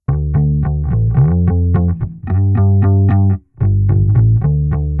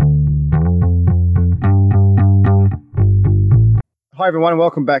Hi everyone,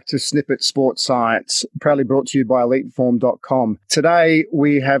 welcome back to Snippit Sports Science, proudly brought to you by eliteform.com. Today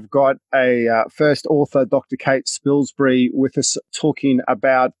we have got a first author, Dr. Kate Spilsbury, with us talking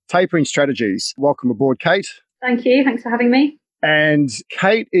about tapering strategies. Welcome aboard, Kate. Thank you. Thanks for having me. And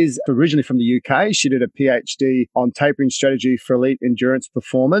Kate is originally from the UK. She did a PhD on tapering strategy for elite endurance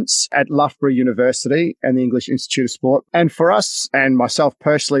performance at Loughborough University and the English Institute of Sport. And for us and myself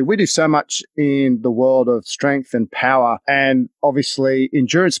personally, we do so much in the world of strength and power. And obviously,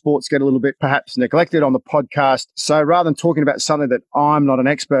 endurance sports get a little bit perhaps neglected on the podcast. So rather than talking about something that I'm not an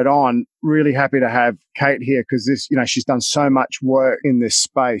expert on, really happy to have Kate here because she's done so much work in this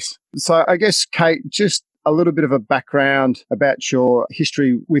space. So I guess, Kate, just a little bit of a background about your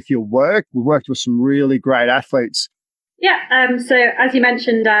history with your work. We worked with some really great athletes. Yeah, so as you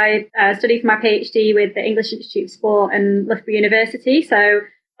mentioned, I studied for my PhD with the English Institute of Sport and Loughborough University. So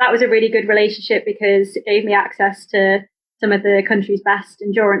that was a really good relationship because it gave me access to some of the country's best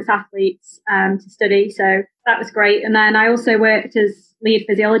endurance athletes to study. So that was great. And then I also worked as lead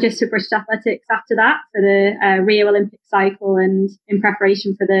physiologist for British Athletics after that for the Rio Olympic cycle and in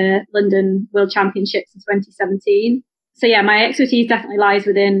preparation for the London World Championships in 2017. So yeah, my expertise definitely lies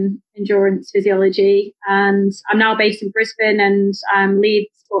within endurance physiology. And I'm now based in Brisbane and I'm lead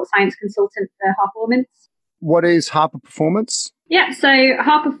sports science consultant for Performance. What is Harper Performance? Yeah, so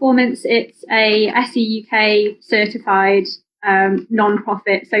Harper Performance, it's a SEUK certified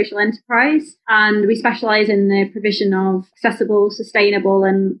non-profit social enterprise, and we specialise in the provision of accessible, sustainable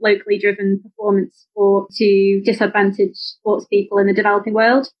and locally driven performance sport to disadvantaged sports people in the developing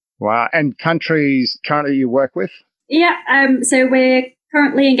world. Wow. And countries currently you work with? Yeah, so we're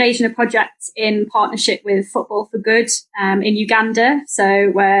currently engaged in a project in partnership with Football for Good in Uganda.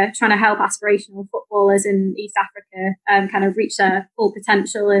 So we're trying to help aspirational footballers in East Africa kind of reach their full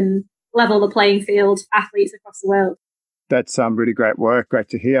potential and level the playing field for athletes across the world. That's really great work. Great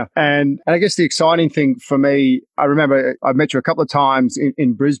to hear. And I guess the exciting thing for me, I remember I've met you a couple of times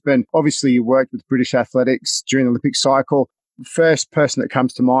in Brisbane. Obviously, you worked with British Athletics during the Olympic cycle. First person that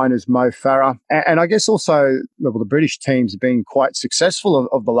comes to mind is Mo Farah. And I guess also the British teams have been quite successful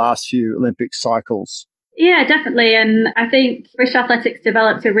of the last few Olympic cycles. Yeah, definitely. And I think British Athletics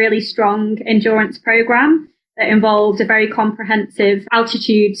developed a really strong endurance program that involved a very comprehensive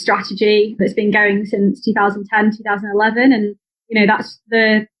altitude strategy that's been going since 2010, 2011. And, that's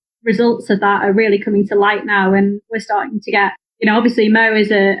the results of that are really coming to light now. And we're starting to get, obviously Mo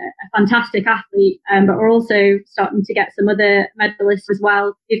is a fantastic athlete, but we're also starting to get some other medalists as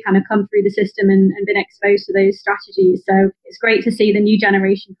well who've kind of come through the system and been exposed to those strategies. So it's great to see the new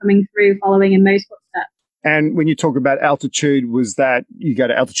generation coming through following in Mo's footsteps. And when you talk about altitude, was that you go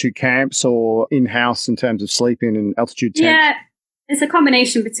to altitude camps or in-house in terms of sleeping and altitude tents? Yeah, it's a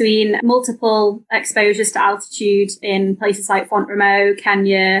combination between multiple exposures to altitude in places like Font-Romeu,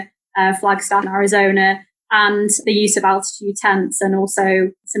 Kenya, Flagstaff, Arizona, and the use of altitude tents and also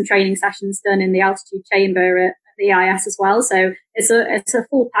some training sessions done in the altitude chamber at the EIS as well. So it's a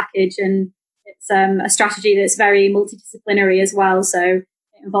full package and it's a strategy that's very multidisciplinary as well. So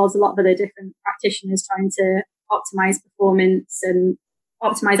involves a lot of other different practitioners trying to optimize performance and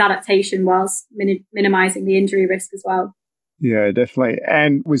optimize adaptation whilst minimizing the injury risk as well. Yeah, definitely.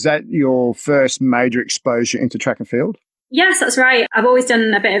 And was that your first major exposure into track and field? Yes, that's right. I've always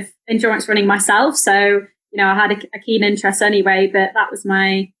done a bit of endurance running myself. So, I had a keen interest anyway, but that was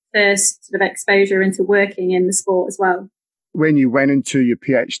my first sort of exposure into working in the sport as well. When you went into your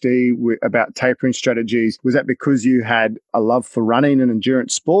PhD about tapering strategies, was that because you had a love for running and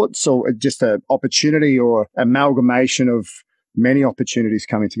endurance sports or just an opportunity or amalgamation of many opportunities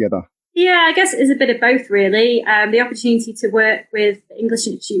coming together? Yeah, I guess it's a bit of both, really. The opportunity to work with the English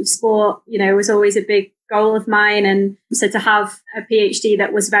Institute of Sport, was always a big goal of mine. And so to have a PhD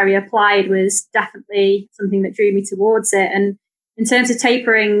that was very applied was definitely something that drew me towards it. And in terms of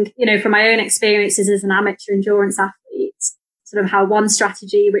tapering, from my own experiences as an amateur endurance athlete, sort of how one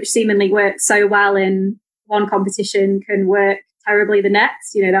strategy, which seemingly works so well in one competition, can work terribly the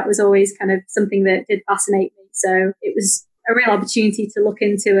next. That was always kind of something that did fascinate me. So it was a real opportunity to look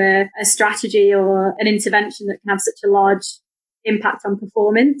into a strategy or an intervention that can have such a large impact on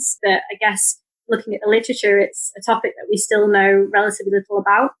performance. But I guess looking at the literature, it's a topic that we still know relatively little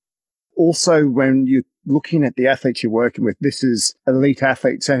about. Also, when you're looking at the athletes you're working with, this is elite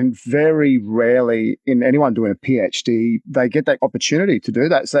athletes, and very rarely in anyone doing a PhD, they get that opportunity to do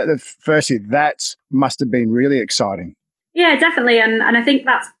that. So firstly, that must have been really exciting. Yeah, definitely. And I think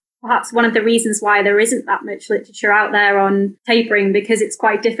that's perhaps one of the reasons why there isn't that much literature out there on tapering, because it's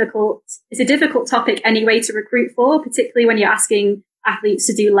quite difficult. It's a difficult topic anyway to recruit for, particularly when you're asking athletes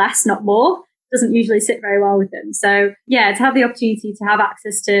to do less, not more. doesn't usually sit very well with them. So yeah, to have the opportunity to have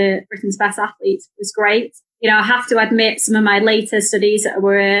access to Britain's best athletes was great. I have to admit some of my later studies that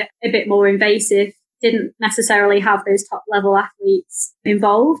were a bit more invasive didn't necessarily have those top level athletes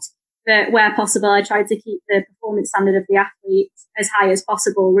involved. But where possible, I tried to keep the performance standard of the athlete as high as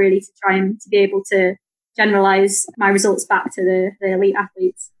possible, really, to try and to be able to generalize my results back to the elite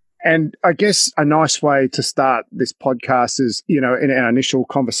athletes. And I guess a nice way to start this podcast is, in our initial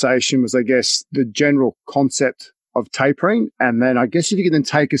conversation was, I guess, the general concept of tapering. And then I guess if you can then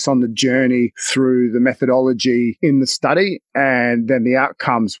take us on the journey through the methodology in the study and then the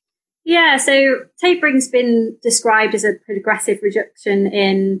outcomes. Yeah, so tapering's been described as a progressive reduction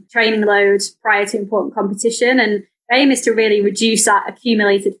in training load prior to important competition. And the aim is to really reduce that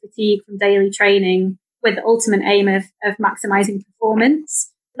accumulated fatigue from daily training with the ultimate aim of maximizing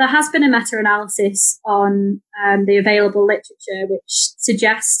performance. There has been a meta-analysis on the available literature, which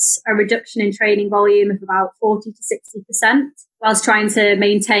suggests a reduction in training volume of about 40 to 60%, whilst trying to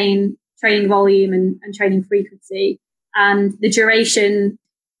maintain training volume and training frequency. And the duration,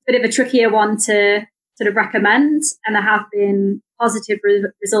 a bit of a trickier one to sort of recommend. And there have been positive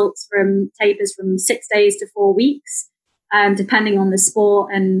results from tapers from 6 days to 4 weeks, depending on the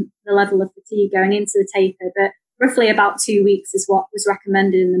sport and the level of fatigue going into the taper. But roughly about 2 weeks is what was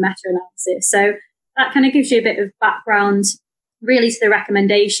recommended in the meta-analysis. So that kind of gives you a bit of background really to the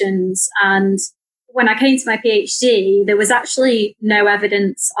recommendations. And when I came to my PhD, there was actually no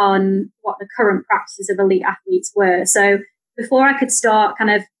evidence on what the current practices of elite athletes were. So before I could start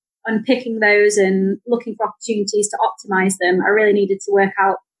kind of unpicking those and looking for opportunities to optimize them, I really needed to work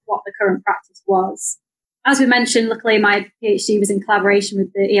out what the current practice was. As we mentioned, luckily my PhD was in collaboration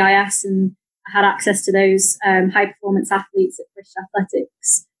with the EIS, and I had access to those high performance athletes at British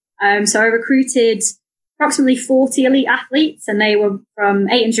Athletics. So I recruited approximately 40 elite athletes, and they were from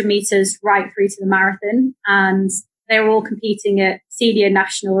 800 meters right through to the marathon. And they were all competing at senior,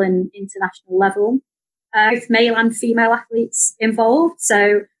 national and international level. Both male and female athletes involved.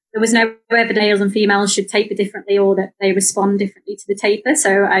 So there was no evidence males and females should taper differently or that they respond differently to the taper.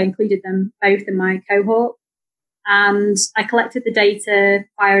 So I included them both in my cohort. And I collected the data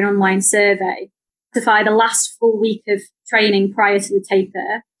via an online survey to find the last full week of training prior to the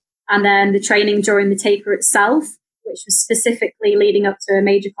taper, and then the training during the taper itself, which was specifically leading up to a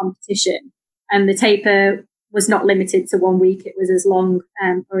major competition. And the taper was not limited to 1 week. It was as long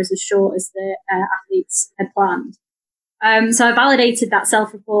or as short as the athletes had planned. So I validated that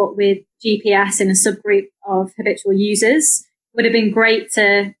self-report with GPS in a subgroup of habitual users. Would have been great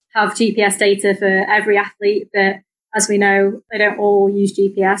to have GPS data for every athlete, but as we know, they don't all use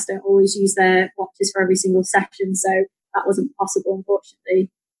GPS, don't always use their watches for every single session. So that wasn't possible,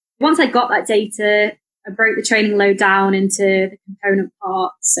 unfortunately. Once I got that data, I broke the training load down into the component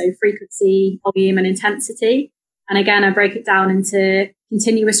parts, so frequency, volume, and intensity. And again, I break it down into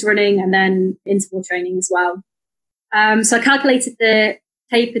continuous running and then interval training as well. So I calculated the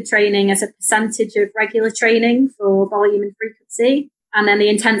tapered training as a percentage of regular training for volume and frequency. And then the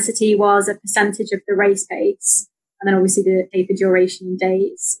intensity was a percentage of the race pace. And then obviously the taper duration in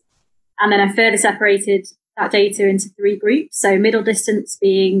days. And then I further separated that data into 3 groups. So middle distance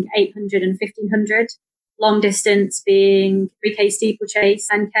being 800 and 1500, long distance being 3K steeplechase,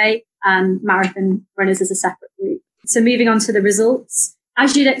 10K, and marathon runners as a separate group. So moving on to the results,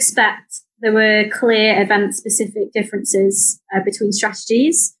 as you'd expect, there were clear event-specific differences between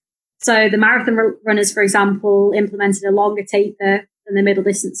strategies. So the marathon runners, for example, implemented a longer taper than the middle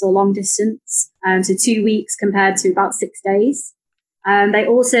distance or long distance, so 2 weeks compared to about 6 days. They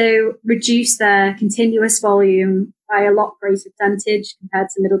also reduced their continuous volume by a lot greater percentage compared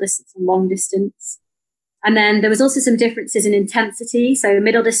to middle distance and long distance. And then there was also some differences in intensity. So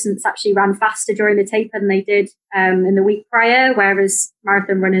middle distance actually ran faster during the taper than they did in the week prior, whereas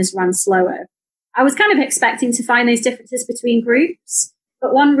marathon runners ran slower. I was kind of expecting to find those differences between groups,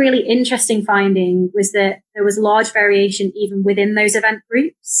 but one really interesting finding was that there was large variation even within those event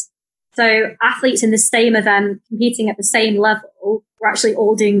groups. So athletes in the same event competing at the same level were actually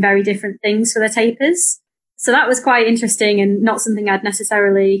all doing very different things for their tapers. So that was quite interesting and not something I'd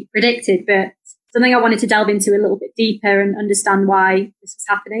necessarily predicted, but something I wanted to delve into a little bit deeper and understand why this was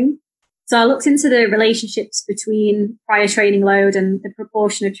happening. So I looked into the relationships between prior training load and the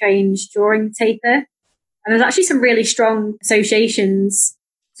proportion of change during the taper. And there's actually some really strong associations.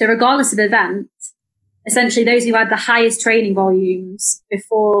 So regardless of event, essentially those who had the highest training volumes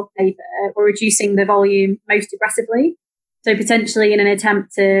before taper were reducing the volume most aggressively. So potentially in an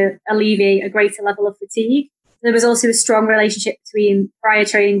attempt to alleviate a greater level of fatigue. There was also a strong relationship between prior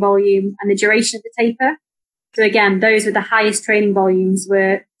training volume and the duration of the taper. So again, those with the highest training volumes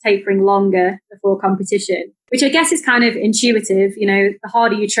were tapering longer before competition, which I guess is kind of intuitive. The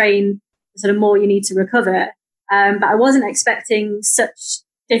harder you train, the sort of more you need to recover. But I wasn't expecting such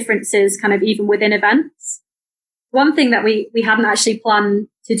differences kind of even within events. One thing that we hadn't actually planned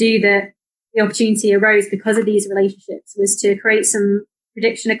to do, that the opportunity arose because of these relationships, was to create some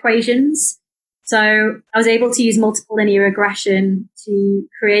prediction equations. So I was able to use multiple linear regression to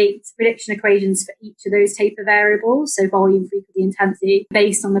create prediction equations for each of those taper variables, so volume, frequency, intensity,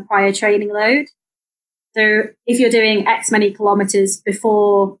 based on the prior training load. So if you're doing X many kilometers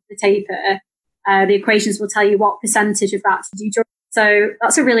before the taper, the equations will tell you what percentage of that to do during. So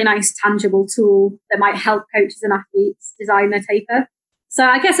that's a really nice tangible tool that might help coaches and athletes design their taper. So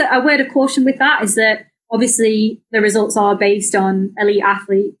I guess a word of caution with that is that obviously the results are based on elite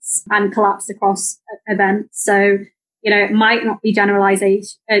athletes and collapsed across events. So, it might not be generalizable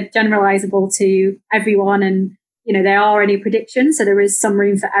to everyone, and, there are any predictions. So there is some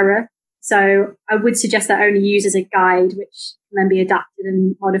room for error. So I would suggest that only use as a guide, which can then be adapted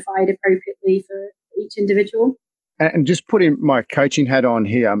and modified appropriately for each individual. And just putting my coaching hat on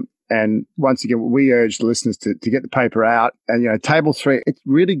here, and once again, we urge the listeners to get the paper out. And, table 3, it's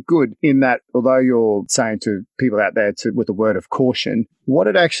really good in that, although you're saying to people out there with a word of caution, what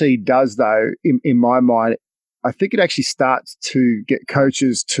it actually does, though, in my mind, I think it actually starts to get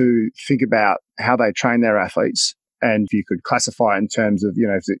coaches to think about how they train their athletes. And if you could classify in terms of,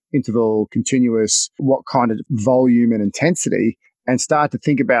 is it interval, continuous, what kind of volume and intensity, and start to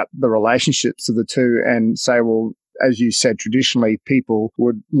think about the relationships of the two and say, well, as you said, traditionally people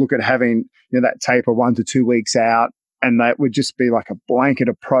would look at having that taper 1 to 2 weeks out, and that would just be like a blanket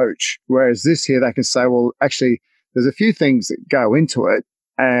approach. Whereas this here, they can say, well, actually, there's a few things that go into it.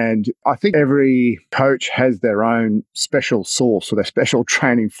 And I think every coach has their own special sauce or their special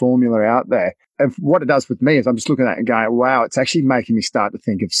training formula out there. And what it does with me is I'm just looking at it and going, wow, it's actually making me start to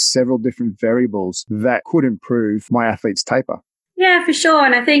think of several different variables that could improve my athlete's taper. Yeah, for sure.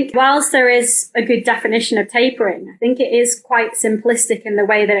 And I think whilst there is a good definition of tapering, I think it is quite simplistic in the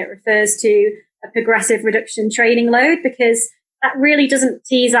way that it refers to a progressive reduction training load, because that really doesn't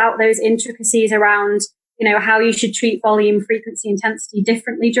tease out those intricacies around, how you should treat volume, frequency, intensity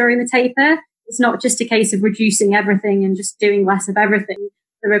differently during the taper. It's not just a case of reducing everything and just doing less of everything.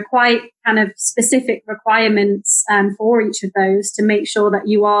 There are quite kind of specific requirements for each of those to make sure that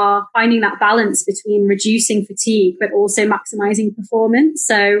you are finding that balance between reducing fatigue, but also maximizing performance.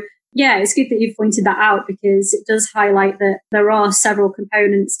 So yeah, it's good that you've pointed that out, because it does highlight that there are several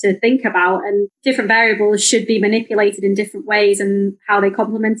components to think about, and different variables should be manipulated in different ways and how they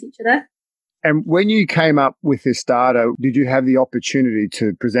complement each other. And when you came up with this data, did you have the opportunity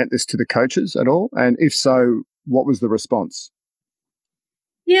to present this to the coaches at all? And if so, what was the response?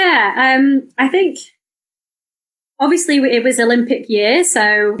 Yeah, I think obviously it was Olympic year,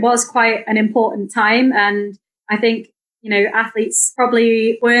 so it was quite an important time. And I think, athletes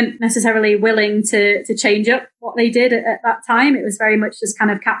probably weren't necessarily willing to change up what they did at that time. It was very much just kind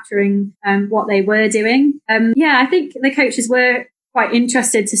of capturing what they were doing. I think the coaches were quite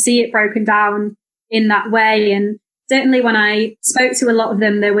interested to see it broken down in that way. And certainly when I spoke to a lot of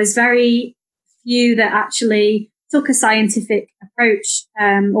them, there was very few that actually took a scientific approach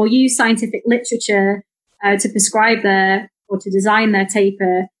or used scientific literature to prescribe or to design their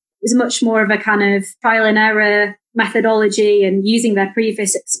taper. It was much more of a kind of trial and error methodology, and using their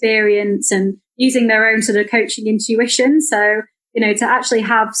previous experience and using their own sort of coaching intuition. So, to actually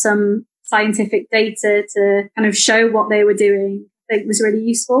have some scientific data to kind of show what they were doing, I think was really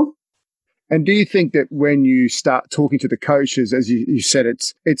useful. And do you think that when you start talking to the coaches, as you said,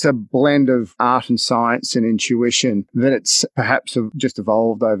 it's a blend of art and science and intuition, that it's perhaps just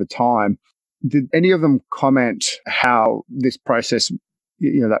evolved over time? Did any of them comment how this process,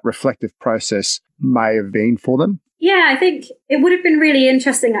 that reflective process may have been for them? Yeah, I think it would have been really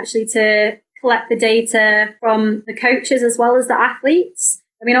interesting actually to collect the data from the coaches as well as the athletes.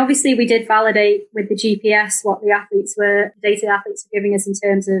 I mean, obviously we did validate with the GPS what the data the athletes were giving us in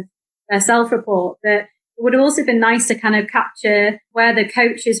terms of their self-report, but it would have also been nice to kind of capture where the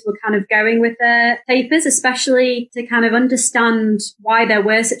coaches were kind of going with their tapers, especially to kind of understand why there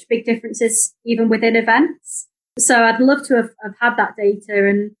were such big differences even within events. So I'd love to have had that data,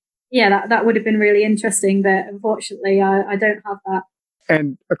 and yeah, that would have been really interesting, but unfortunately I don't have that.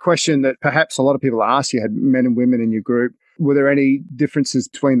 And a question that perhaps a lot of people ask, you had men and women in your group. Were there any differences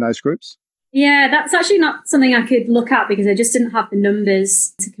between those groups? Yeah, that's actually not something I could look at because I just didn't have the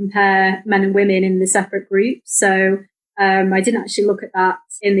numbers to compare men and women in the separate groups. So I didn't actually look at that.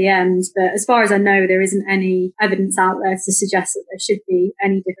 in the end. But as far as I know, there isn't any evidence out there to suggest that there should be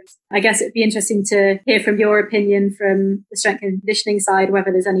any difference. I guess it'd be interesting to hear from your opinion from the strength and conditioning side,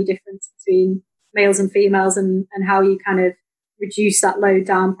 whether there's any difference between males and females and how you kind of reduce that load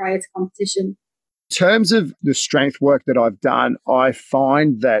down prior to competition. In terms of the strength work that I've done, I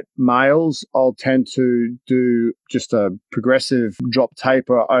find that males, I'll tend to do just a progressive drop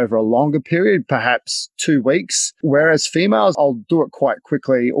taper over a longer period, perhaps 2 weeks. Whereas females, I'll do it quite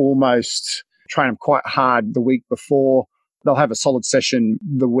quickly, almost train them quite hard the week before. They'll have a solid session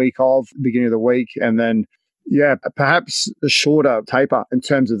the week of, beginning of the week, and then perhaps a shorter taper in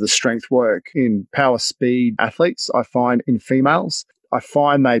terms of the strength work in power speed athletes, I find in females. I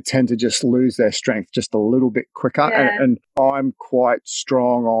find they tend to just lose their strength just a little bit quicker. Yeah. And I'm quite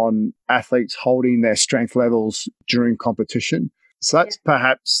strong on athletes holding their strength levels during competition. So that's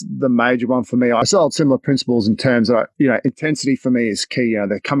perhaps the major one for me. I still hold similar principles in terms of, intensity for me is key.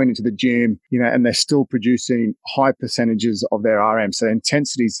 They're coming into the gym, and they're still producing high percentages of their RM. So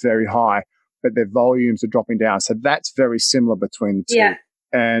intensity is very high, but their volumes are dropping down. So that's very similar between the two. Yeah.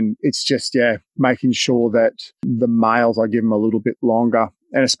 And it's just, making sure that the males, I give them a little bit longer.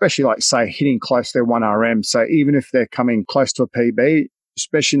 And especially like, say, hitting close to their 1 RM. So even if they're coming close to a PB,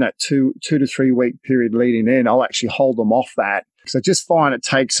 especially in that 2 to 3 week period leading in, I'll actually hold them off that. Because I just find it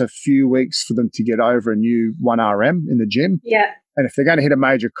takes a few weeks for them to get over a new 1 RM in the gym. Yeah. And if they're going to hit a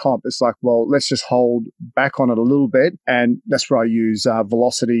major comp, it's like, well, let's just hold back on it a little bit. And that's where I use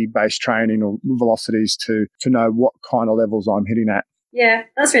velocity-based training or velocities to know what kind of levels I'm hitting at. Yeah,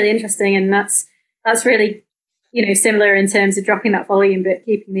 that's really interesting. And that's really, similar in terms of dropping that volume, but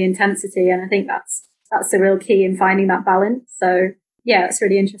keeping the intensity. And I think that's the real key in finding that balance. So yeah, it's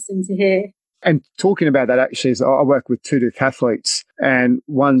really interesting to hear. And talking about that, actually, is I work with 2 decathletes, and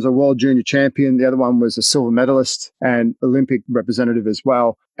one's a world junior champion. The other one was a silver medalist and Olympic representative as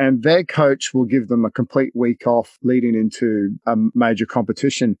well. And their coach will give them a complete week off leading into a major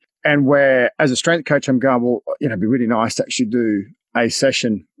competition. And where, as a strength coach, I'm going, well, it'd be really nice to actually do a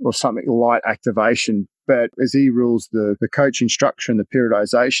session or something light activation. But as he rules the coaching structure and the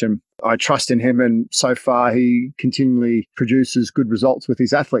periodization, I trust in him. And so far, he continually produces good results with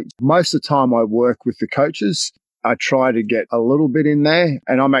his athletes. Most of the time I work with the coaches, I try to get a little bit in there.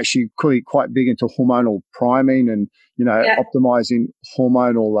 And I'm actually quite big into hormonal priming and, optimizing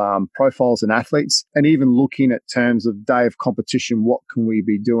hormonal profiles in athletes, and even looking at terms of day of competition, what can we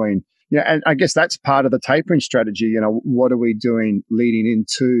be doing? Yeah, and I guess that's part of the tapering strategy. What are we doing leading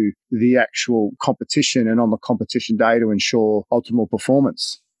into the actual competition and on the competition day to ensure optimal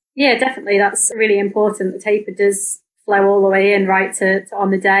performance? Yeah, definitely. That's really important. The taper does flow all the way in right to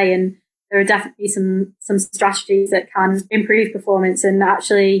on the day. And there are definitely some strategies that can improve performance. And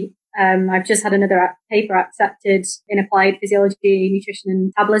actually, I've just had another paper accepted in Applied Physiology, Nutrition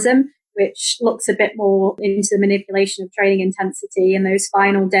and Metabolism, which looks a bit more into the manipulation of training intensity in those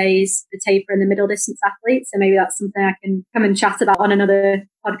final days, the taper and the middle distance athletes. So maybe that's something I can come and chat about on another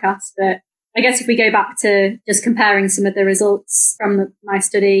podcast. But I guess if we go back to just comparing some of the results from my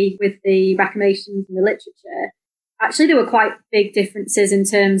study with the recommendations in the literature, actually there were quite big differences in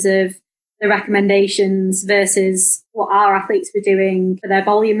terms of the recommendations versus what our athletes were doing for their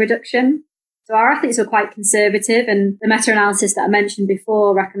volume reduction. So our athletes were quite conservative, and the meta-analysis that I mentioned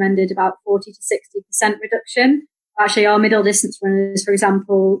before recommended about 40 to 60% reduction. Actually, our middle distance runners, for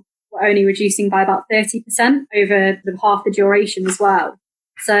example, were only reducing by about 30% over half the duration as well.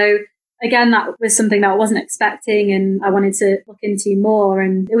 So again, that was something that I wasn't expecting and I wanted to look into more.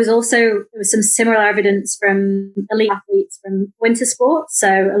 And there was some similar evidence from elite athletes from winter sports,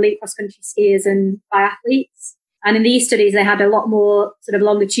 so elite cross-country skiers and biathletes. And in these studies, they had a lot more sort of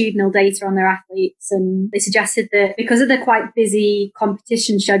longitudinal data on their athletes. And they suggested that because of the quite busy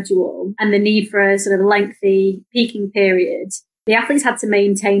competition schedule and the need for a sort of lengthy peaking period, the athletes had to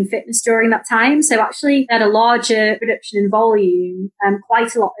maintain fitness during that time. So actually they had a larger reduction in volume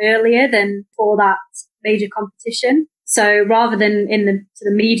quite a lot earlier than for that major competition. So rather than in the sort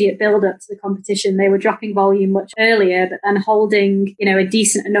of immediate build up to the competition, they were dropping volume much earlier, but then holding, a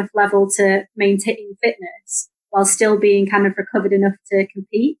decent enough level to maintain fitness while still being kind of recovered enough to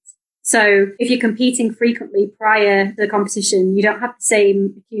compete. So if you're competing frequently prior to the competition, you don't have the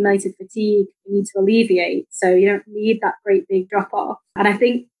same accumulated fatigue you need to alleviate. So you don't need that great big drop off. And I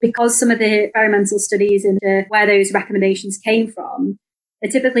think because some of the experimental studies into where those recommendations came from,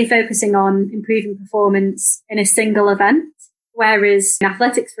 they're typically focusing on improving performance in a single event. Whereas in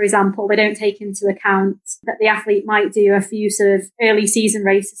athletics, for example, they don't take into account that the athlete might do a few sort of early season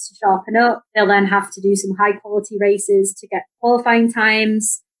races to sharpen up. They'll then have to do some high quality races to get qualifying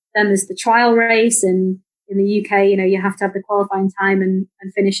times. Then there's the trial race and, in the UK, you have to have the qualifying time and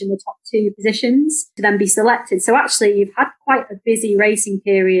finish in the top 2 positions to then be selected. So actually, you've had quite a busy racing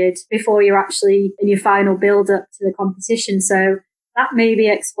period before you're actually in your final build-up to the competition. So that maybe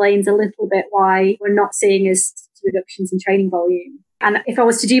explains a little bit why we're not seeing as reductions in training volume. And if I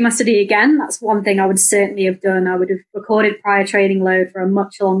was to do my study again, that's one thing I would certainly have done. I would have recorded prior training load for a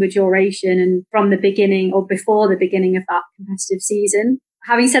much longer duration and from the beginning or before the beginning of that competitive season.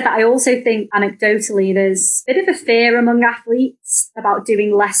 Having said that, I also think anecdotally there's a bit of a fear among athletes about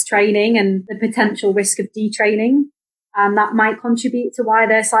doing less training and the potential risk of detraining. And that might contribute to why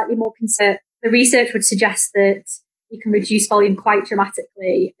they're slightly more concerned. The research would suggest that you can reduce volume quite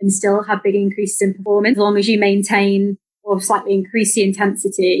dramatically and still have big increases in performance as long as you maintain or slightly increase the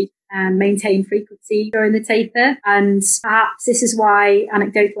intensity and maintain frequency during the taper. And perhaps this is why,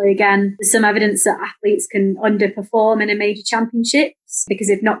 anecdotally again, there's some evidence that athletes can underperform in a major championships because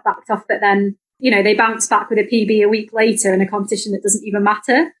they've not backed off, but then, they bounce back with a PB a week later in a competition that doesn't even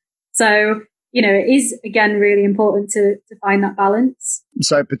matter. So, it is, again, really important to find that balance.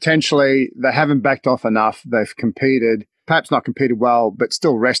 So potentially they haven't backed off enough. They've competed, perhaps not competed well, but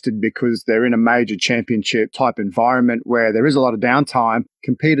still rested because they're in a major championship type environment where there is a lot of downtime,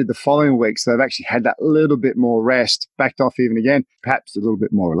 competed the following week. So they've actually had that little bit more rest, backed off even again, perhaps a little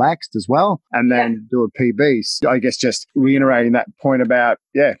bit more relaxed as well, and then do a PB. So I guess just reiterating that point about,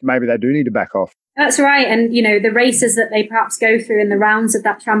 maybe they do need to back off. That's right. And, the races that they perhaps go through in the rounds of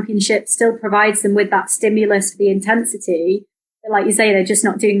that championship still provides them with that stimulus for the intensity. But like you say, they're just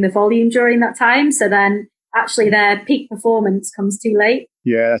not doing the volume during that time. So then actually their peak performance comes too late.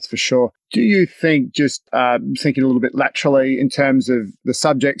 Yeah, that's for sure. Do you think, just thinking a little bit laterally in terms of the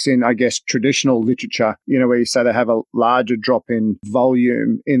subjects in, I guess, traditional literature, where you say they have a larger drop in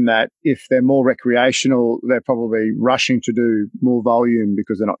volume, in that if they're more recreational, they're probably rushing to do more volume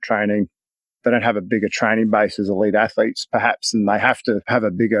because they're not training. They don't have a bigger training base as elite athletes, perhaps, and they have to have a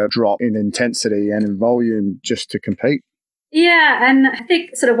bigger drop in intensity and in volume just to compete. Yeah, and I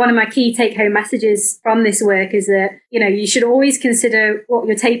think sort of one of my key take-home messages from this work is that, you should always consider what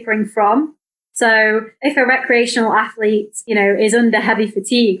you're tapering from. So if a recreational athlete, is under heavy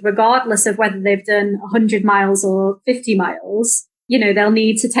fatigue, regardless of whether they've done 100 miles or 50 miles, they'll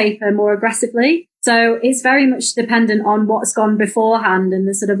need to taper more aggressively. So it's very much dependent on what's gone beforehand and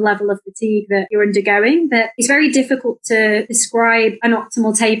the sort of level of fatigue that you're undergoing. But it's very difficult to describe an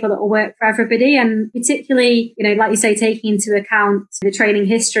optimal taper that will work for everybody. And particularly, like you say, taking into account the training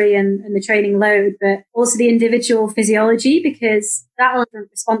history and the training load, but also the individual physiology, because that will have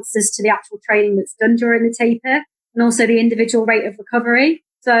different responses to the actual training that's done during the taper and also the individual rate of recovery.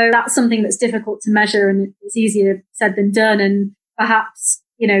 So that's something that's difficult to measure and it's easier said than done. And perhaps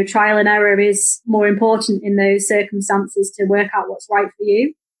trial and error is more important in those circumstances to work out what's right for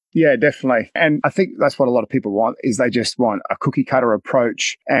you. Yeah, definitely. And I think that's what a lot of people want, is they just want a cookie cutter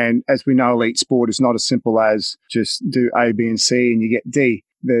approach. And as we know, elite sport is not as simple as just do A, B, and C and you get D.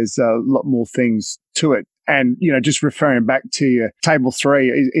 There's a lot more things to it. And, just referring back to your table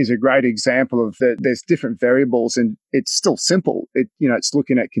 3 is a great example of that. There's different variables and it's still simple. It's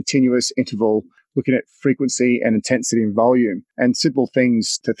looking at continuous interval, looking at frequency and intensity and volume, and simple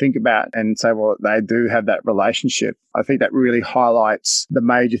things to think about and say, well, they do have that relationship. I think that really highlights the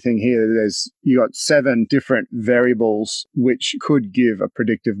major thing here. You got 7 different variables which could give a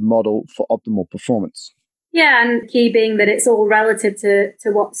predictive model for optimal performance. Yeah, and key being that it's all relative to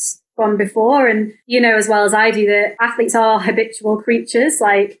what's gone before. And as well as I do, that athletes are habitual creatures.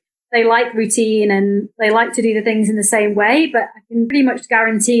 Like, they like routine and they like to do the things in the same way, but I can pretty much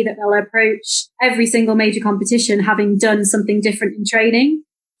guarantee that they'll approach every single major competition having done something different in training.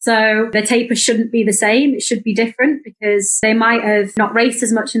 So the taper shouldn't be the same. It should be different because they might have not raced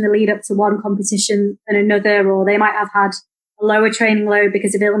as much in the lead up to one competition than another, or they might have had a lower training load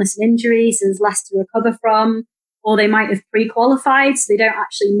because of illness and injury, so there's less to recover from, or they might have pre-qualified, so they don't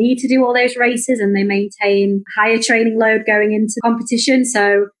actually need to do all those races and they maintain higher training load going into competition.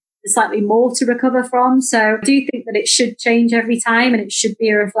 So there's slightly more to recover from. So I do think that it should change every time and it should be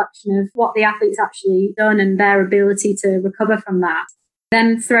a reflection of what the athlete's actually done and their ability to recover from that.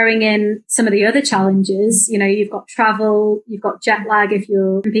 Then throwing in some of the other challenges, you've got travel, you've got jet lag if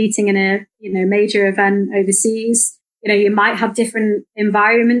you're competing in a, major event overseas. You might have different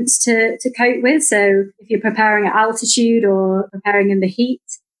environments to cope with. So if you're preparing at altitude or preparing in the heat,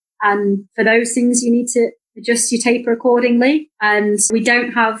 and for those things, you need to adjust your taper accordingly. And we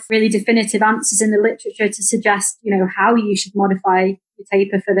don't have really definitive answers in the literature to suggest, how you should modify your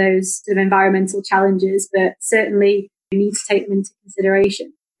taper for those sort of environmental challenges, but certainly you need to take them into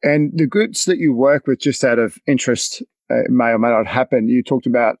consideration. And the groups that you work with, just out of interest, may or may not happen. You talked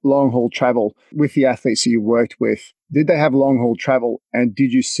about long haul travel with the athletes that you worked with. Did they have long haul travel, and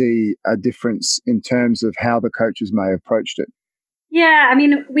did you see a difference in terms of how the coaches may have approached it? Yeah, I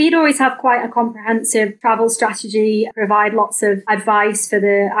mean, we'd always have quite a comprehensive travel strategy, provide lots of advice for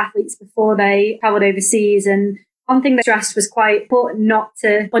the athletes before they travelled overseas. And one thing that stressed was quite important not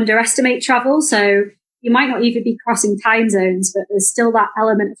to underestimate travel. So you might not even be crossing time zones, but there's still that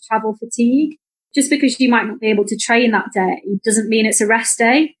element of travel fatigue. Just because you might not be able to train that day doesn't mean it's a rest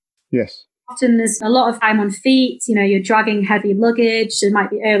day. Yes. Often there's a lot of time on feet, you're dragging heavy luggage, there might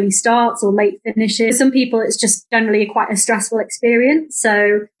be early starts or late finishes. For some people, it's just generally quite a stressful experience.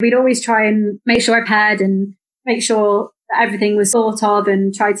 So we'd always try and make sure I prepared and make sure that everything was thought of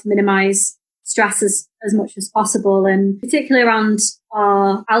and try to minimize stress as much as possible. And particularly around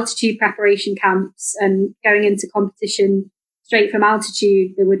our altitude preparation camps and going into competition straight from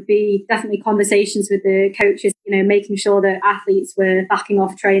altitude, there would be definitely conversations with the coaches, making sure that athletes were backing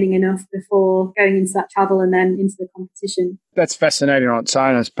off training enough before going into that travel and then into the competition. That's fascinating on its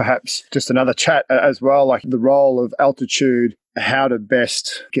own, as perhaps just another chat as well, like the role of altitude, how to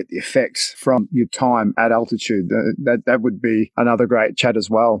best get the effects from your time at altitude. That would be another great chat as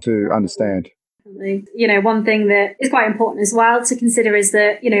well to understand. One thing that is quite important as well to consider is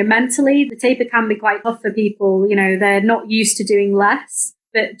that, mentally, the taper can be quite tough for people. They're not used to doing less.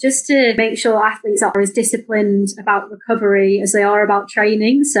 But just to make sure athletes are as disciplined about recovery as they are about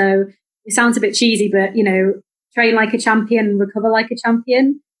training. So it sounds a bit cheesy, but, train like a champion, recover like a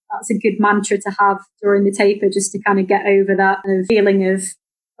champion. That's a good mantra to have during the taper, just to kind of get over that feeling of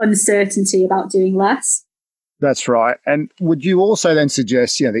uncertainty about doing less. That's right. And would you also then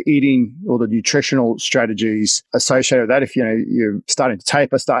suggest, the eating or the nutritional strategies associated with that? If, you're starting to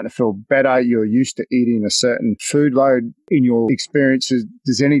taper, starting to feel better, you're used to eating a certain food load in your experiences,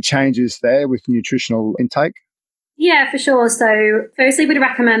 does any changes there with nutritional intake? Yeah, for sure. So firstly, we'd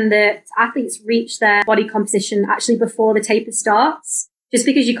recommend that athletes reach their body composition actually before the taper starts, just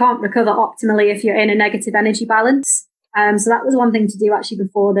because you can't recover optimally if you're in a negative energy balance. So that was one thing to do actually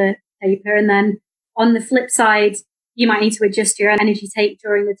before the taper. And then on the flip side, you might need to adjust your energy take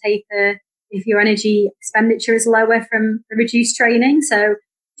during the taper if your energy expenditure is lower from the reduced training. So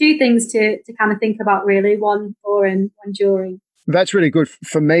two things to kind of think about really, one before and one during. That's really good.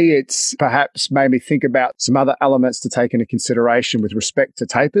 For me, it's perhaps made me think about some other elements to take into consideration with respect to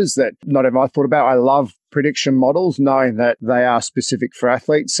tapers that not even I thought about. I love prediction models, knowing that they are specific for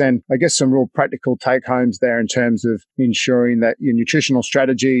athletes, and I guess some real practical take-homes there in terms of ensuring that your nutritional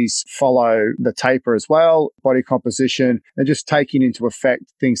strategies follow the taper as well, body composition, and just taking into effect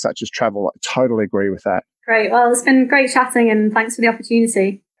things such as travel. I totally agree with that. Great. Well, it's been great chatting, and thanks for the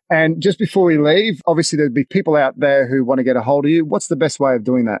opportunity. And just before we leave, obviously there'd be people out there who want to get a hold of you. What's the best way of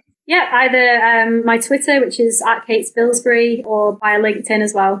doing that? Yeah, either my Twitter, which is @KateSpilsbury, or via LinkedIn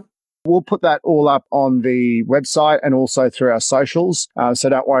as well. We'll put that all up on the website and also through our socials. So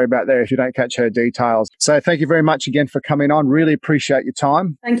don't worry about there if you don't catch her details. So thank you very much again for coming on. Really appreciate your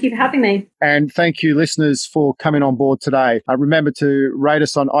time. Thank you for having me. And thank you, listeners, for coming on board today. Remember to rate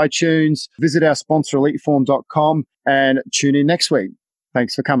us on iTunes, visit our sponsor, eliteform.com, and tune in next week.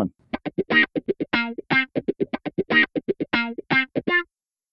 Thanks for coming.